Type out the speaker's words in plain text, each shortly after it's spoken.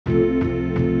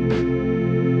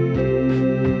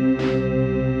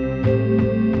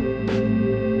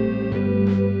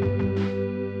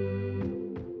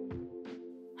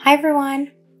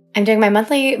everyone! I'm doing my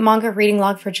monthly manga reading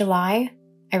log for July.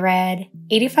 I read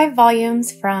 85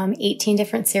 volumes from 18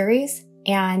 different series,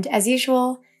 and as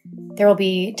usual, there will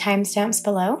be timestamps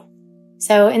below.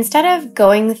 So instead of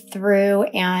going through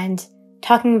and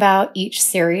talking about each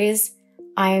series,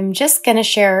 I'm just going to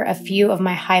share a few of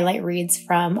my highlight reads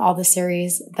from all the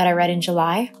series that I read in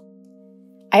July.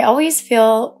 I always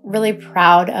feel really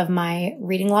proud of my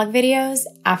reading log videos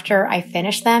after I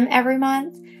finish them every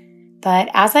month, but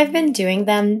as I've been doing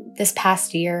them this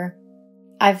past year,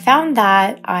 I've found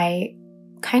that I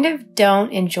kind of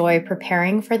don't enjoy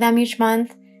preparing for them each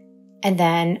month, and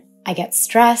then I get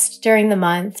stressed during the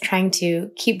month trying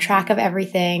to keep track of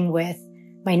everything with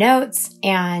my notes,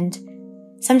 and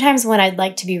sometimes when I'd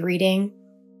like to be reading,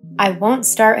 I won't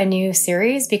start a new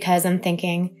series because I'm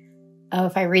thinking, oh,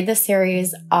 if I read this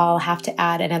series, I'll have to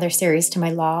add another series to my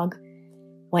log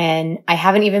when I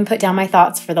haven't even put down my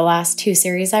thoughts for the last 2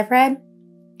 series I've read.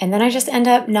 And then I just end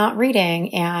up not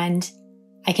reading and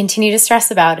I continue to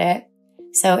stress about it.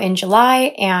 So in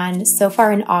July and so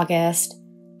far in August,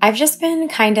 I've just been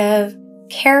kind of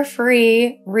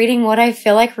carefree, reading what I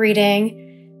feel like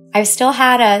reading. I've still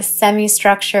had a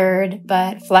semi-structured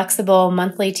but flexible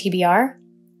monthly TBR,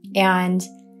 and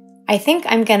I think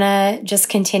I'm gonna just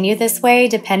continue this way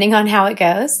depending on how it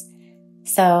goes.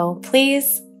 So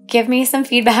please give me some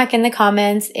feedback in the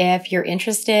comments if you're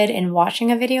interested in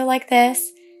watching a video like this,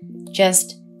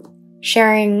 just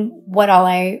sharing what all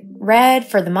I read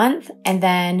for the month and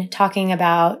then talking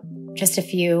about just a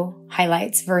few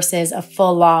highlights versus a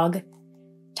full log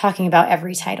talking about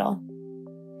every title.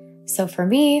 So for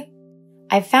me,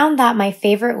 I've found that my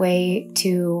favorite way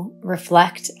to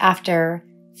reflect after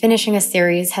finishing a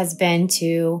series has been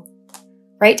to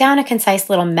write down a concise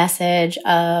little message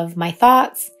of my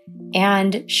thoughts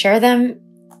and share them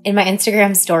in my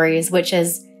Instagram stories, which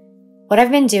is what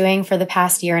I've been doing for the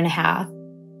past year and a half.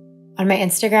 On my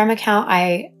Instagram account,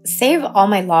 I save all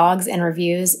my logs and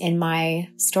reviews in my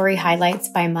story highlights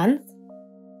by month.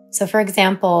 So for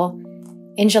example,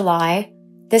 in July,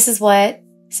 this is what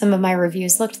some of my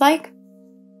reviews looked like.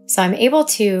 So I'm able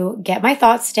to get my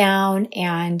thoughts down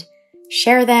and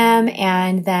share them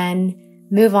and then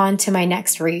move on to my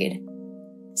next read.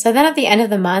 So then at the end of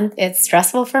the month, it's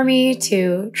stressful for me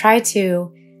to try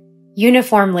to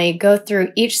uniformly go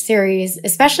through each series,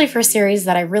 especially for series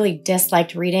that I really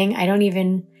disliked reading. I don't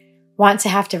even want to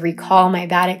have to recall my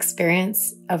bad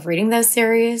experience of reading those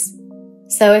series.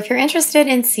 So if you're interested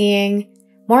in seeing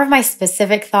more of my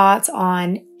specific thoughts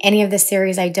on any of the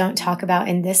series I don't talk about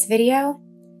in this video,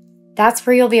 that's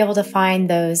where you'll be able to find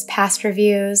those past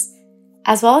reviews,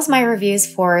 as well as my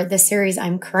reviews for the series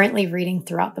I'm currently reading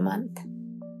throughout the month.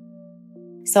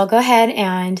 So I'll go ahead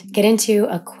and get into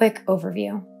a quick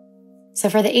overview. So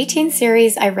for the 18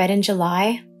 series I read in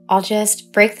July, I'll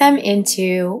just break them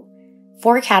into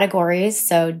 4 categories.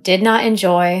 So did not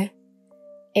enjoy,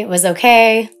 it was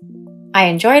okay, I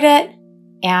enjoyed it,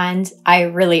 and I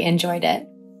really enjoyed it.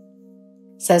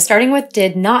 So starting with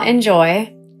did not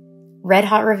enjoy, Red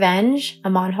Hot Revenge, a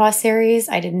manhwa series.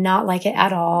 I did not like it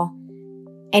at all.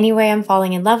 Anyway, I'm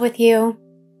Falling in Love with You.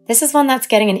 This is one that's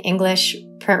getting an English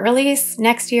print release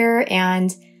next year,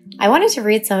 and I wanted to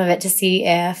read some of it to see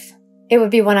if it would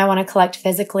be one I want to collect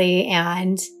physically,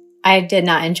 and I did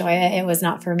not enjoy it. It was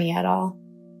not for me at all.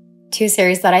 2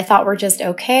 series that I thought were just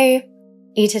okay,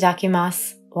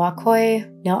 Itadakimasu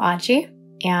Wakoi no Aji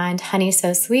and Honey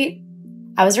So Sweet.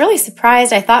 I was really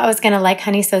surprised. I thought I was going to like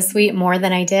Honey So Sweet more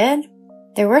than I did.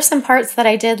 There were some parts that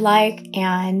I did like,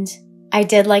 and I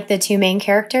did like the 2 main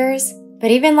characters,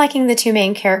 but even liking the 2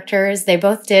 main characters, they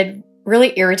both did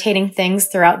really irritating things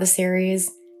throughout the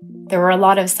series. There were a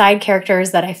lot of side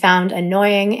characters that I found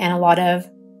annoying, and a lot of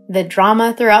the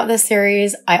drama throughout the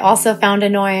series I also found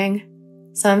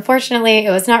annoying. So unfortunately,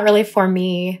 it was not really for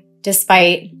me,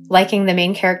 despite liking the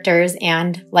main characters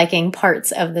and liking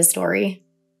parts of the story.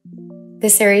 The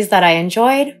series that I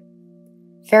enjoyed,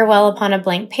 Farewell Upon a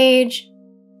Blank Page,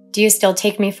 Do You Still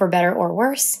Take Me for Better or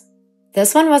Worse?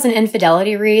 This one was an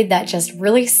infidelity read that just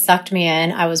really sucked me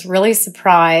in. I was really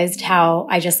surprised how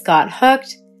I just got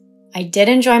hooked. I did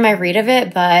enjoy my read of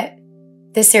it, but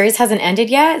the series hasn't ended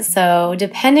yet, so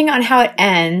depending on how it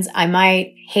ends, I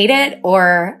might hate it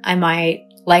or I might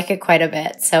like it quite a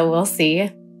bit, so we'll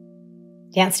see.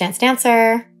 Dance Dance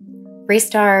Dancer,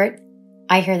 Restart,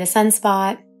 I Hear the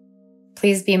Sunspot,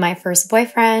 Please Be My First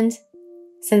Boyfriend,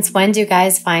 Since When Do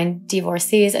Guys Find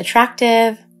Divocees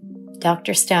Attractive,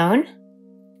 Dr. Stone,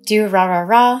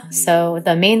 Durarara, so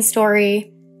the main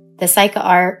story, the Saika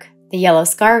Arc, the Yellow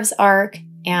Scarves arc,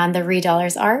 and the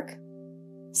 $3 arc.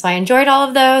 So I enjoyed all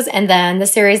of those, and then the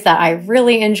series that I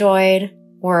really enjoyed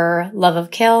were Love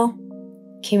of Kill,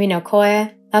 Kimi no Koe.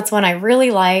 That's one I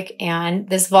really like, and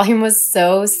this volume was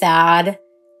so sad,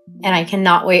 and I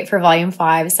cannot wait for volume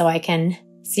 5 so I can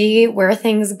see where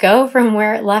things go from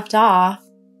where it left off.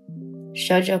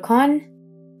 Shojo Kon,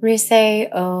 Risei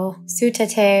o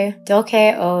Sutete,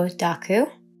 Dōkei o Daku,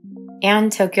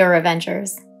 and Tokyo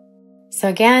Revengers. So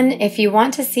again, if you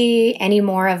want to see any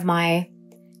more of my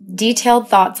detailed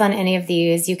thoughts on any of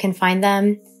these, you can find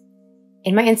them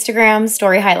in my Instagram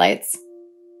story highlights.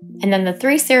 And then the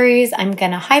 3 series I'm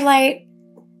going to highlight,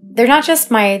 they're not just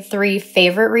my 3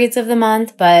 favorite reads of the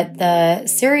month, but the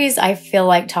series I feel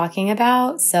like talking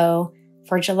about. So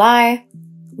for July,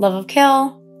 Love of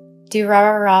Kill,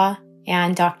 DRRR,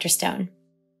 and Dr. Stone.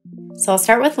 So I'll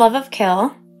start with Love of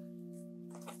Kill.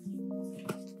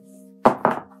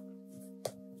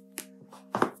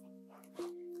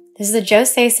 This is a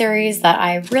josei series that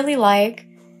I really like.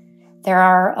 There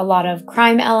are a lot of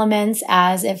crime elements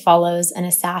as it follows an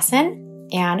assassin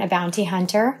and a bounty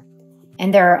hunter,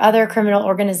 and there are other criminal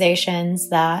organizations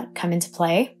that come into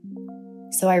play.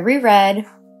 So I reread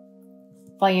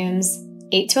volumes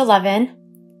 8 to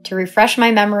 11 to refresh my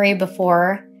memory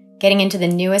before getting into the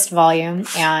newest volume,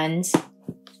 and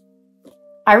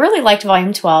I really liked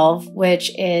volume 12,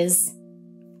 which is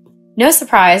no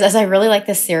surprise as I really like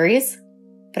this series,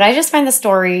 but I just find the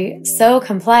story so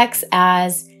complex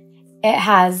as it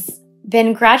has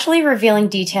been gradually revealing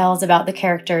details about the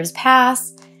characters'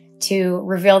 past to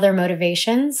reveal their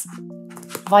motivations.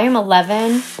 Volume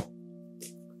 11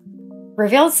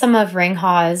 revealed some of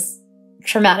Ringha's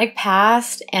traumatic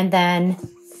past, and then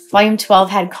Volume 12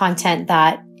 had content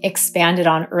that expanded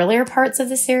on earlier parts of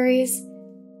the series.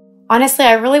 Honestly,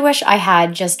 I really wish I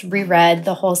had just reread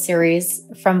the whole series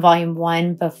from Volume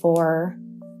 1 before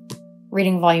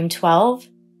reading Volume 12,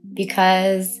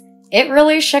 because it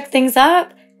really shook things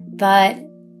up, but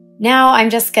now I'm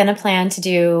just going to plan to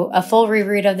do a full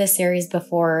reread of this series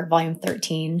before Volume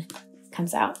 13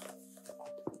 comes out.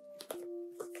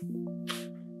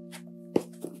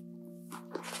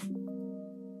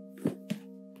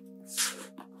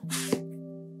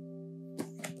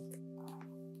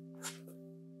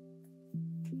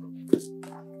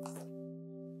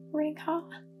 Ringha.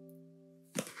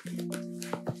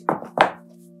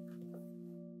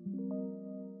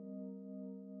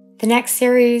 The next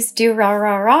series,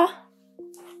 Durarara.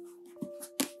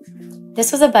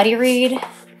 This was a buddy read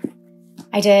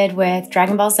I did with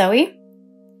Dragon Ball Zoe,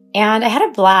 and I had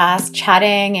a blast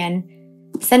chatting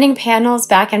and sending panels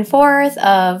back and forth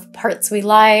of parts we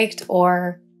liked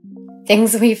or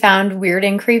things we found weird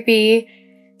and creepy.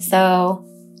 So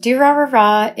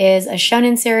Durarara is a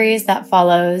shonen series that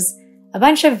follows a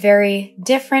bunch of very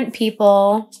different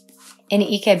people in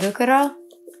Ikebukuro,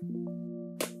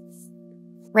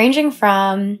 ranging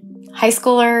from high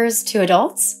schoolers to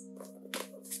adults,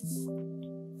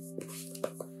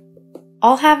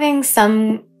 all having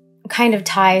some kind of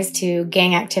ties to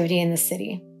gang activity in the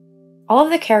city. All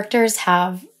of the characters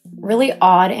have really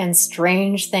odd and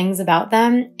strange things about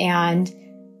them, and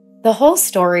the whole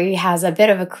story has a bit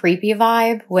of a creepy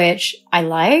vibe, which I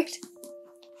liked.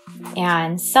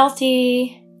 And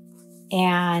Celti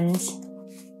and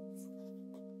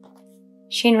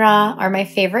Shinra are my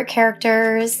favorite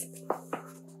characters.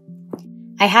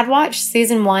 I had watched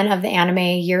season 1 of the anime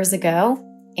years ago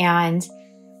and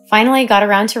finally got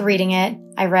around to reading it.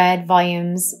 I read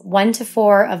volumes 1 to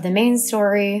 4 of the main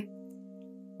story,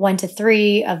 1 to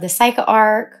 3 of the Saika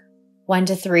Arc, 1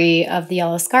 to 3 of the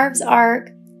Yellow Scarves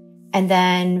arc, and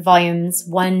then volumes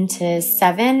 1 to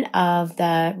 7 of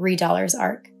the $3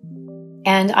 arc.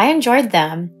 And I enjoyed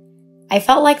them. I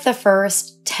felt like the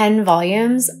first 10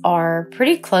 volumes are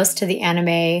pretty close to the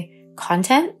anime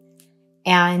content,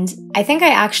 and I think I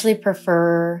actually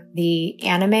prefer the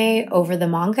anime over the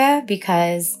manga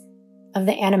because of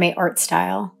the anime art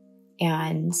style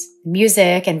and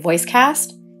music and voice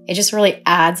cast. It just really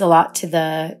adds a lot to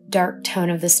the dark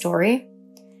tone of the story.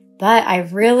 But I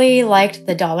really liked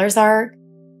the Dollars arc.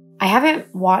 I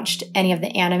haven't watched any of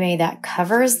the anime that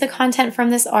covers the content from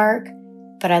this arc,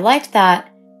 but I liked that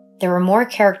there were more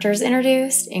characters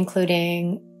introduced,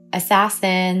 including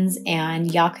assassins and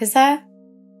yakuza.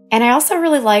 And I also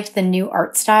really liked the new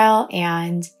art style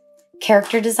and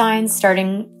character design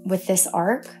starting with this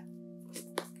arc.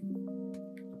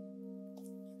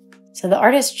 So the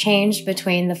artist changed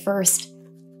between the first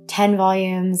 10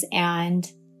 volumes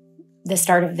and the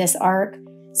start of this arc.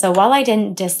 So while I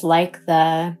didn't dislike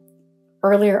the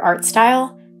earlier art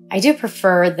style, I do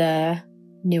prefer the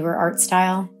newer art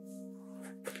style.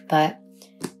 But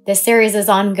this series is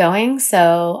ongoing,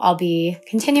 so I'll be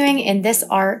continuing in this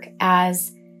arc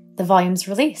as the volumes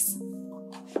release.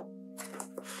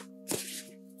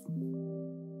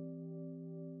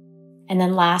 And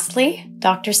then lastly,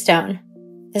 Dr. Stone.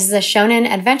 This is a shonen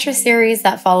adventure series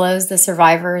that follows the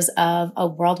survivors of a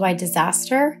worldwide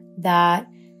disaster that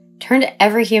turned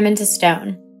every human to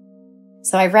stone.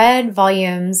 So I read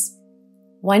volumes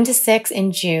 1 to 6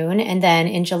 in June, and then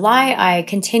in July I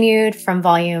continued from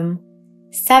volume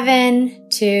 7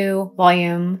 to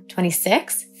volume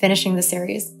 26, finishing the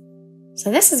series.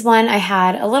 So this is one I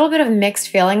had a little bit of mixed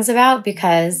feelings about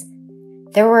because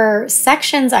there were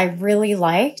sections I really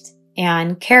liked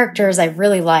and characters I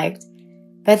really liked,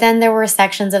 but then there were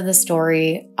sections of the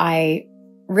story I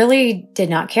really did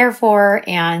not care for,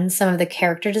 and some of the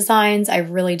character designs I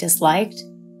really disliked.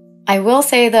 I will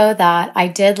say, though, that I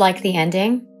did like the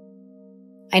ending.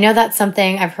 I know that's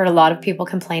something I've heard a lot of people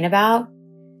complain about.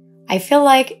 I feel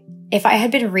like if I had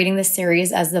been reading the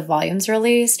series as the volumes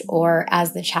released or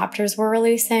as the chapters were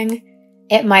releasing,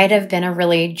 it might have been a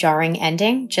really jarring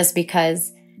ending just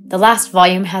because the last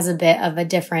volume has a bit of a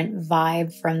different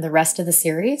vibe from the rest of the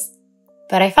series.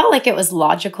 But I felt like it was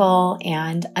logical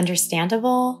and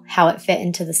understandable how it fit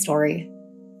into the story.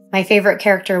 My favorite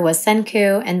character was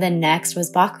Senku, and then next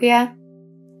was Bakuya.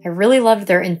 I really loved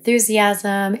their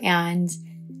enthusiasm and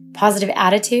positive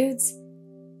attitudes.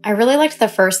 I really liked the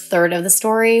first third of the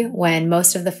story when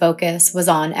most of the focus was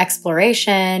on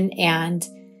exploration and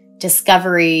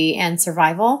discovery and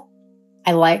survival.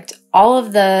 I liked all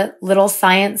of the little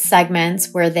science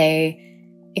segments where they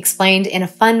explained in a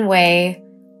fun way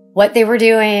what they were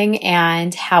doing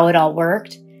and how it all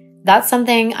worked. That's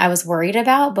something I was worried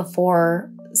about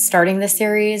before starting the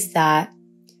series, that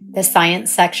the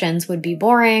science sections would be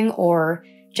boring or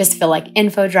just feel like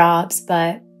info drops,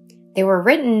 but they were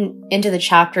written into the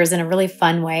chapters in a really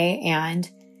fun way and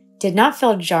did not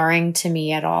feel jarring to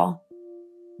me at all.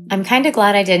 I'm kind of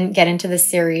glad I didn't get into the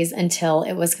series until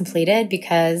it was completed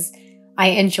because I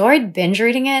enjoyed binge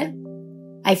reading it.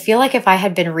 I feel like if I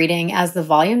had been reading as the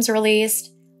volumes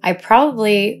released, I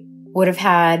probably would have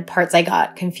had parts I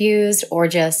got confused or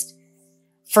just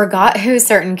forgot who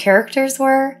certain characters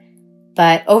were.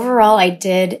 But overall, I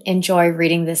did enjoy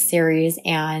reading this series,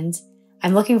 and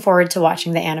I'm looking forward to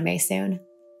watching the anime soon.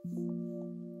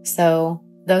 So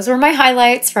those were my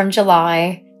highlights from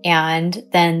July, and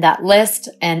then that list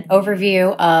and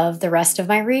overview of the rest of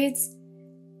my reads.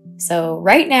 So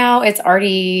right now, it's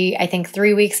already, I think,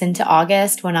 3 weeks into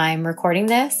August when I'm recording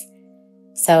this.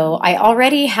 So I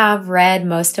already have read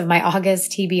most of my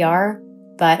August TBR,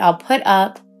 but I'll put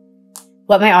up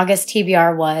what my August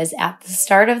TBR was at the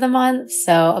start of the month.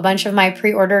 So a bunch of my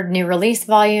pre-ordered new release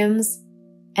volumes,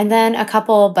 and then a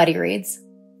couple buddy reads.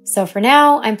 So for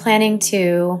now, I'm planning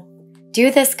to do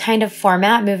this kind of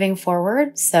format moving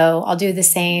forward. So I'll do the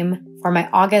same for my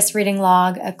August reading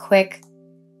log, a quick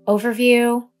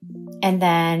overview, and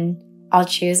then I'll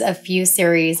choose a few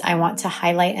series I want to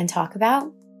highlight and talk about.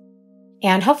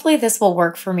 And hopefully this will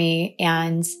work for me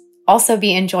and also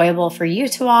be enjoyable for you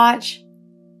to watch,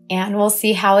 and we'll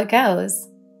see how it goes.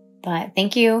 But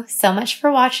thank you so much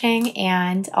for watching,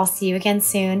 and I'll see you again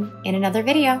soon in another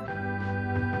video.